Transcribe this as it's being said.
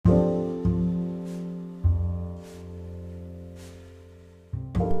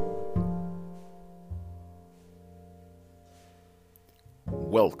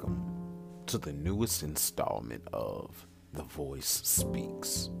Welcome to the newest installment of The Voice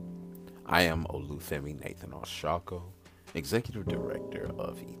Speaks. I am Olufemi Nathan Oshako, Executive Director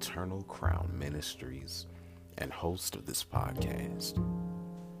of Eternal Crown Ministries and host of this podcast.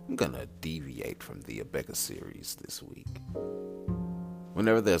 I'm going to deviate from the Abeka series this week.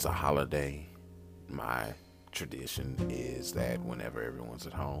 Whenever there's a holiday, my tradition is that whenever everyone's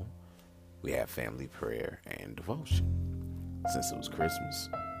at home, we have family prayer and devotion. Since it was Christmas,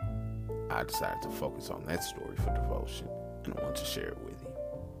 I decided to focus on that story for devotion, and I want to share it with you.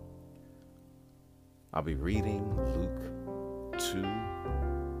 I'll be reading Luke 2,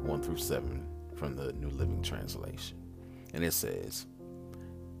 1 through 7 from the New Living Translation. And it says,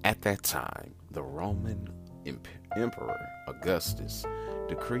 "At that time, the Roman Emperor Augustus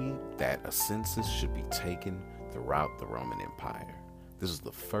decreed that a census should be taken throughout the Roman Empire. This was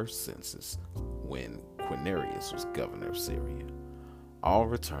the first census when Quirinius was governor of Syria. All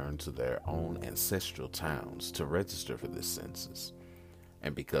returned to their own ancestral towns to register for this census.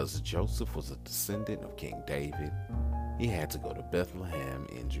 And because Joseph was a descendant of King David, he had to go to Bethlehem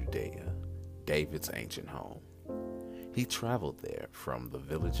in Judea, David's ancient home. He traveled there from the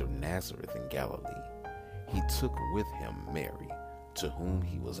village of Nazareth in Galilee. He took with him Mary, to whom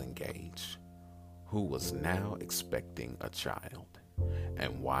he was engaged, who was now expecting a child.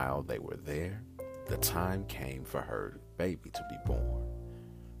 And while they were there, the time came for her baby to be born.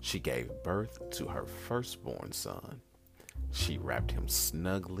 She gave birth to her firstborn son. She wrapped him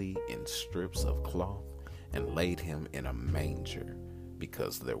snugly in strips of cloth and laid him in a manger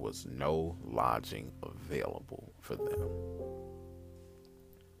because there was no lodging available for them."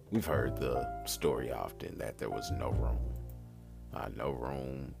 We've heard the story often that there was no room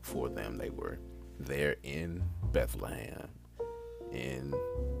for them. They were there in Bethlehem, in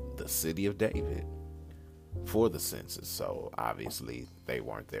the city of David, for the census. So obviously they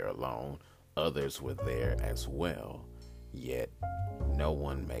weren't there alone. Others were there as well, yet no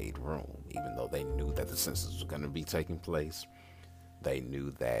one made room. Even though they knew that the census was going to be taking place, they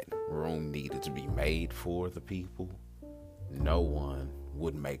knew that room needed to be made for the people. No one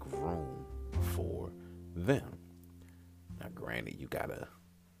would make room for them. Now granted, you got a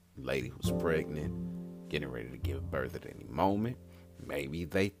lady who's pregnant, getting ready to give birth at any moment. Maybe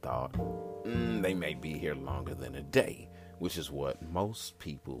they thought they may be here longer than a day, which is what most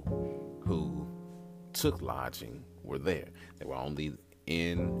people who took lodging were there. They were only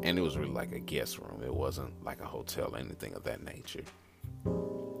in, and it was really like a guest room. It wasn't like a hotel or anything of that nature.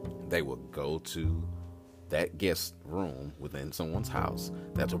 They would go to that guest room within someone's house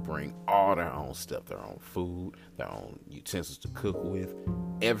that would bring all their own stuff, their own food, their own utensils to cook with,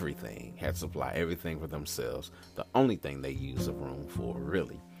 everything, had to supply everything for themselves. The only thing they used the room for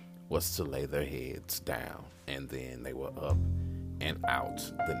really was to lay their heads down, and then they were up and out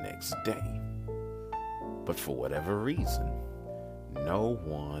the next day. But for whatever reason, no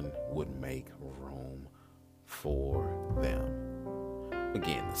one would make room for them.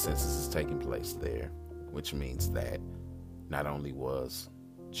 Again, the census is taking place there, which means that not only was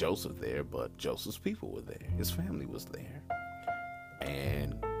Joseph there, but Joseph's people were there. His family was there.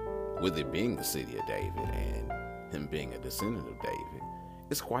 And with it being the city of David and him being a descendant of David,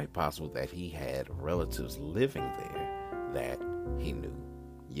 it's quite possible that he had relatives living there that he knew,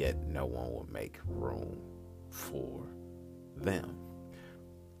 yet no one would make room for them.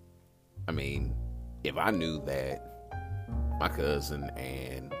 I mean, if I knew that my cousin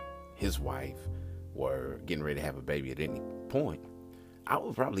and his wife were getting ready to have a baby at any point, I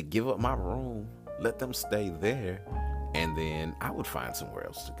would probably give up my room, let them stay there, and then I would find somewhere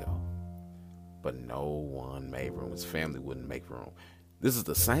else to go. But no one made room. His family wouldn't make room. This is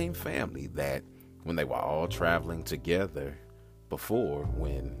the same family that when they were all traveling together before,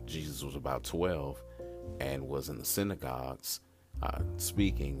 when Jesus was about 12 and was in the synagogues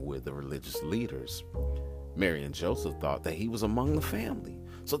speaking with the religious leaders, Mary and Joseph thought that he was among the family.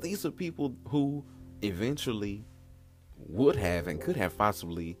 So these are people who eventually would have and could have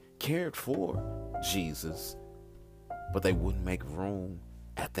possibly cared for Jesus, but they wouldn't make room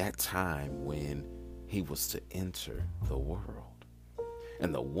at that time when he was to enter the world.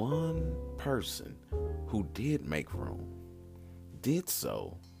 And the one person who did make room did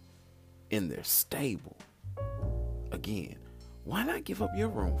so in their stable. Again, why not give up your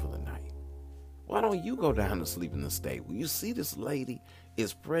room for the night? Why don't you go down to sleep in the stable? You see this lady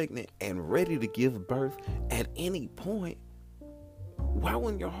is pregnant and ready to give birth at any point. Why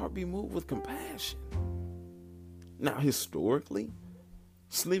wouldn't your heart be moved with compassion? Now, historically,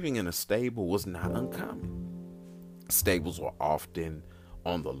 sleeping in a stable was not uncommon. Stables were often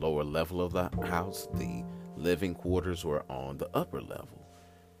on the lower level of the house. The living quarters were on the upper level.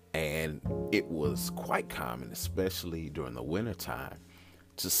 And it was quite common, especially during the winter time,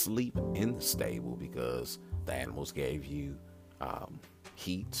 to sleep in the stable because the animals gave you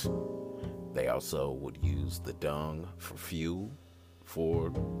heat. They also would use the dung for fuel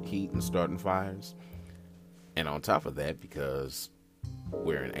for heat and starting fires. And on top of that, because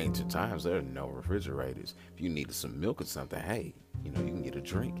we're in ancient times, there are no refrigerators. If you needed some milk or something, hey, you can get a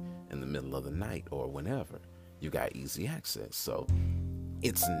drink in the middle of the night or whenever. You got easy access. So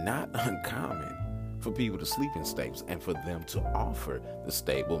it's not uncommon for people to sleep in stables, and for them to offer the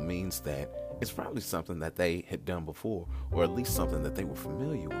stable means that it's probably something that they had done before, or at least something that they were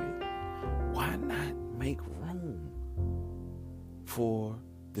familiar with. Why not make room for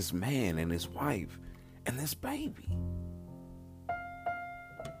this man and his wife and this baby?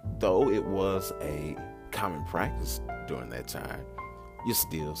 Though it was a common practice during that time, you're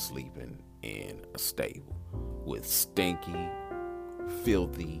still sleeping in a stable with stinky,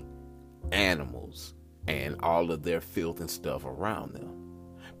 filthy animals and all of their filth and stuff around them.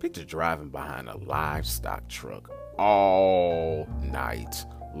 Picture driving behind a livestock truck all night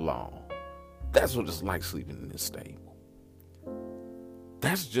long. That's what it's like sleeping in this stable.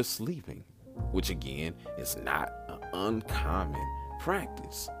 That's just sleeping, which again is not an uncommon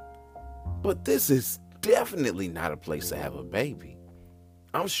practice. But this is definitely not a place to have a baby.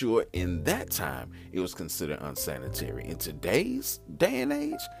 I'm sure in that time it was considered unsanitary. In today's day and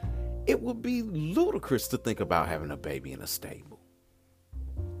age, it would be ludicrous to think about having a baby in a stable.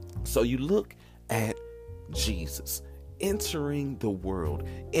 So you look at Jesus entering the world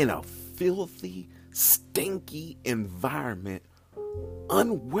in a filthy, stinky environment,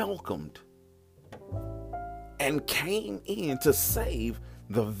 unwelcomed, and came in to save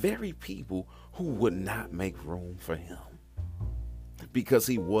the very people who would not make room for him. Because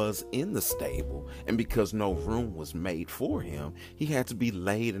he was in the stable and because no room was made for him, he had to be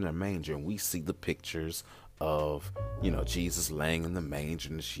laid in a manger. And we see the pictures of, Jesus laying in the manger,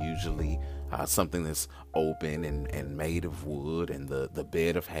 and it's usually something that's open and made of wood, and the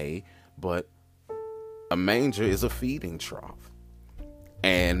bed of hay. But a manger is a feeding trough.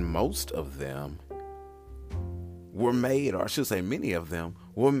 And most of them were made, or I should say many of them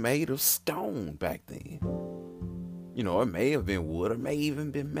were made of stone back then. It may have been wood, or may even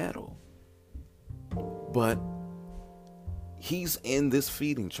been metal. But he's in this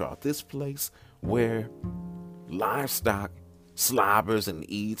feeding trough, this place where livestock slobbers and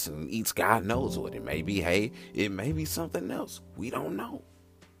eats God knows what. It may be hay, it may be something else. We don't know.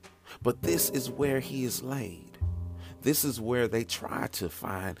 But this is where he is laid. This is where they try to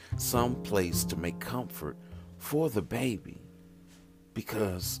find some place to make comfort for the baby,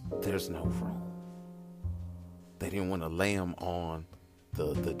 because there's no room. They didn't want to lay him on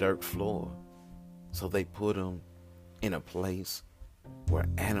the dirt floor, so they put him in a place where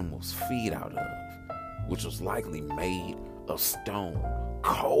animals feed out of, which was likely made of stone,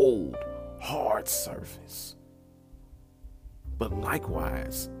 cold, hard surface. But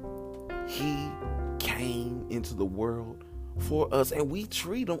likewise, he came into the world for us, and we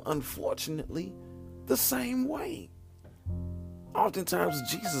treat him, unfortunately, the same way. Oftentimes,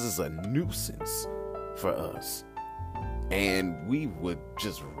 Jesus is a nuisance for us, and we would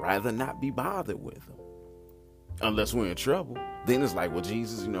just rather not be bothered with him. Unless we're in trouble. Then it's like, well,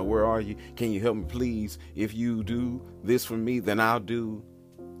 Jesus, where are you? Can you help me, please? If you do this for me, then I'll do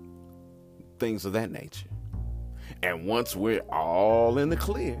things of that nature. And once we're all in the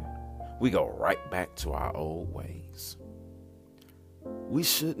clear, we go right back to our old ways. We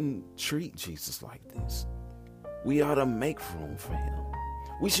shouldn't treat Jesus like this. We ought to make room for him.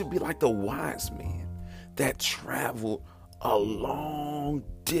 We should be like the wise men that traveled a long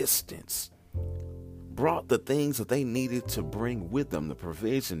distance, brought the things that they needed to bring with them, the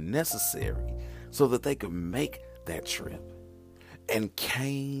provision necessary so that they could make that trip, and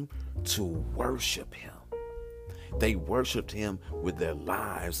came to worship him. They worshiped him with their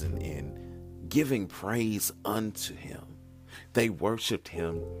lives and giving praise unto him. They worshiped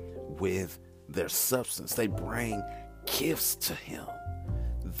him with their substance. They bring gifts to him.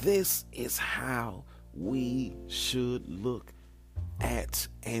 This is how we should look at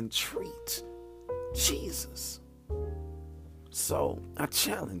and treat Jesus. So I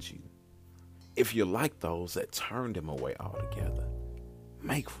challenge you, if you're like those that turned him away altogether,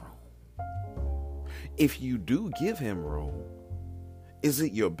 make room. If you do give him room, is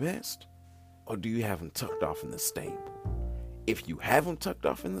it your best, or do you have him tucked off in the stable? If you have him tucked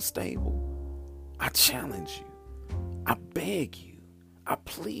off in the stable, I challenge you, I beg you, I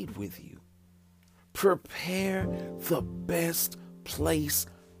plead with you, prepare the best place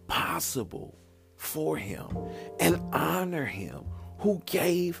possible for him and honor him who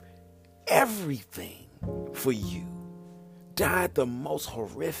gave everything for you, died the most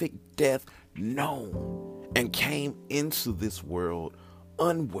horrific death known, and came into this world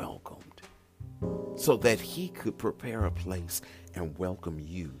unwelcomed so that he could prepare a place and welcome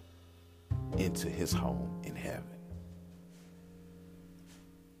you into his home in heaven.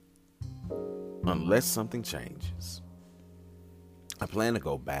 Unless something changes, I plan to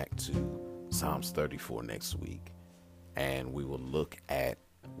go back to Psalms 34 next week, and we will look at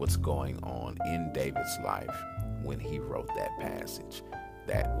what's going on in David's life when he wrote that passage.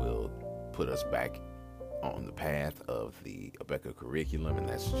 That will put us back on the path of the Abeka curriculum, and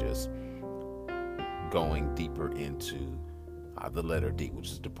that's just going deeper into the letter D, which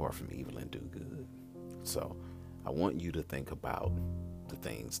is depart from evil and do good. So I want you to think about the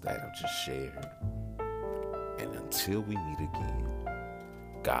things that I've just shared. And until we meet again,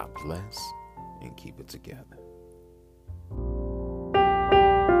 God bless and keep it together.